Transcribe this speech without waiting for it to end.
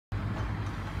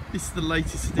This is the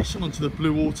latest addition onto the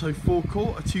Blue Auto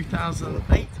forecourt, a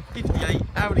 2008 58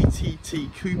 Audi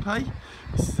TT Coupe.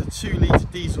 This is a 2-litre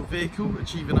diesel vehicle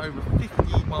achieving over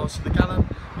 50 miles to the gallon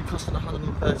and costing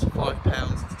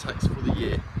 £135 to tax for the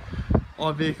year.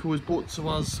 Our vehicle was brought to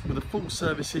us with a full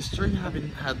service history, having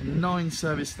had 9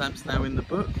 service stamps now in the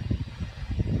book.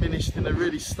 Finished in a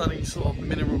really stunning sort of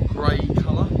mineral grey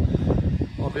colour.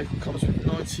 Our vehicle comes with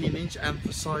 19-inch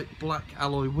anthracite black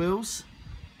alloy wheels.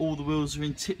 All the wheels are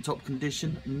in tip-top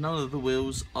condition, none of the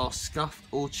wheels are scuffed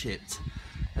or chipped.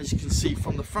 As you can see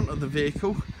from the front of the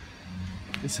vehicle,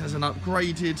 this has an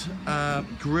upgraded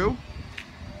grille,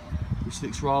 which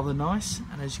looks rather nice,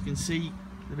 and as you can see,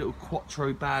 the little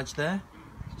Quattro badge there,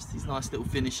 just these nice little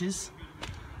finishes.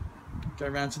 Go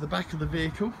around to the back of the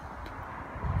vehicle,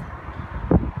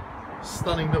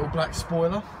 stunning little black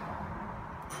spoiler.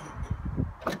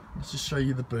 Let's just show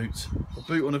you the boot. A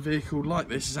boot on a vehicle like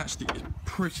this is actually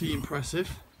pretty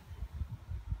impressive.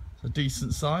 It's a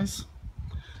decent size.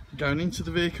 Going into the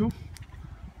vehicle,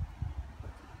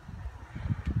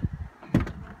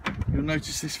 you'll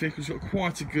notice this vehicle's got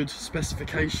quite a good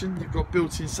specification. You've got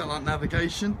built-in satellite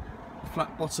navigation,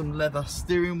 flat bottom leather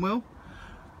steering wheel,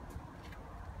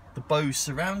 the BOSE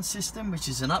Sound System, which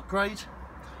is an upgrade,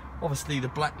 obviously the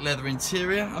black leather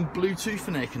interior, and Bluetooth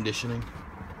and air conditioning.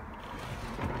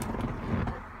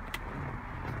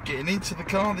 Getting into the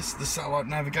car, this is the satellite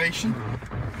navigation.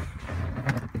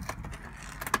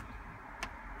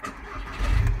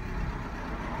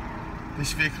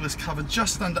 This vehicle has covered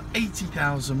just under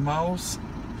 80,000 miles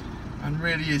and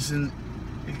really is in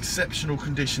exceptional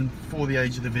condition for the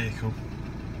age of the vehicle.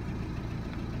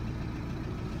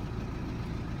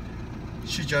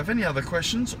 Should you have any other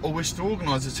questions or wish to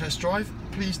organise a test drive,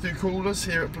 please do call us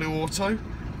here at Blue Auto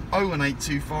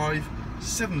 01825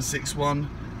 761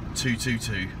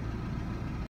 222.